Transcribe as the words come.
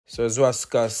So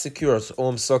Zwaska secures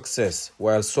home success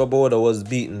while Swoboda was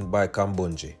beaten by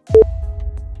Kambundji.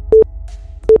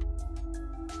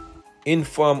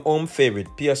 In-form home favourite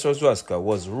Ewa Swoboda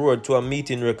was roared to a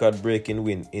meeting record-breaking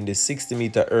win in the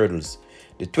 60-metre hurdles.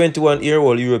 The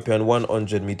 21-year-old European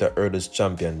 100-metre hurdles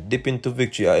champion dipped into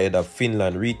victory ahead of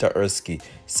Finland Rita Erski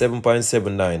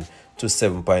 7.79 to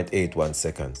 7.81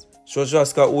 seconds.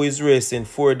 Swoboda, who is racing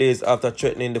 4 days after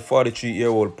threatening the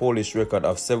 43-year-old Polish record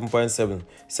of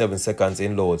 7.77 seconds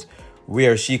in loads,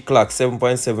 where she clocked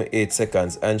 7.78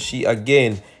 seconds, and she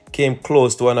again came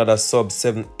close to another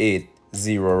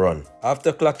sub-7.80 run.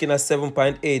 After clocking a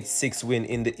 7.86 win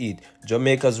in the heat,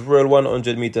 Jamaica's World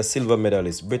 100-meter silver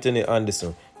medalist Britany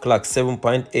Anderson clocked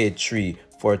 7.83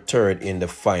 for third in the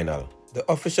final. The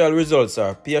official results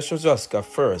are Ewa Swoboda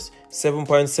first,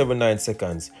 7.79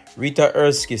 seconds, Rita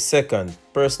Erski second,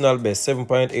 personal best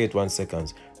 7.81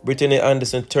 seconds, Britany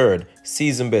Anderson third,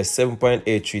 season best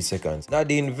 7.83 seconds,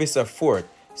 Nadine Visser fourth,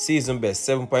 season best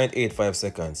 7.85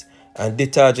 seconds, and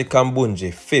Ditaji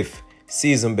Kambundji fifth,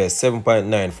 season best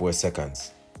 7.94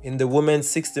 seconds. In the women's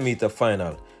 60-meter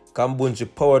final,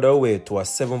 Kambundji powered her way to a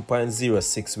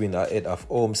 7.06 win ahead of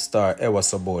home star Ewa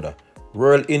Swoboda.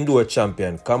 World Indoor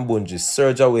Champion Kambundji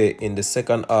surged away in the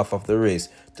second half of the race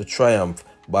to triumph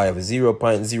by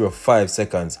 0.05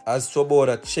 seconds as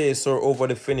Swoboda chased her over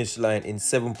the finish line in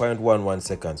 7.11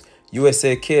 seconds.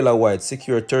 USA Kayla White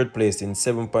secured third place in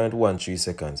 7.13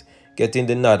 seconds, getting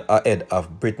the nod ahead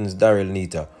of Britain's Daryl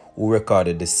Nita, who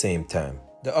recorded the same time.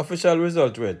 The official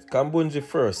result read Kambundji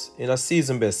first in a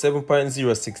season best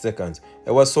 7.06 seconds,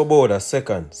 Ewa Swoboda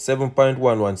second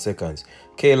 7.11 seconds,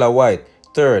 Kayla White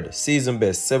third season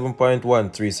best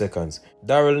 7.13 seconds,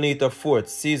 Daryl Nita fourth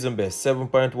season best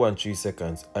 7.13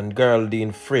 seconds, and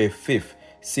Geraldine Frey fifth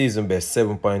season best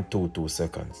 7.22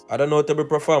 seconds. Other notable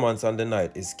performance on the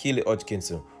night is Keely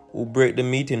Hodgkinson, who broke the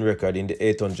meeting record in the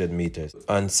 800 meters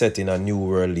and setting a new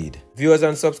world lead. Viewers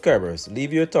and subscribers,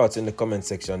 leave your thoughts in the comment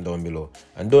section down below,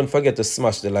 and don't forget to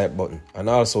smash the like button. And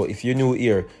also, if you're new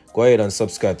here, go ahead and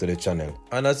subscribe to the channel.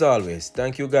 And as always,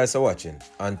 thank you guys for watching.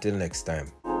 Until next time.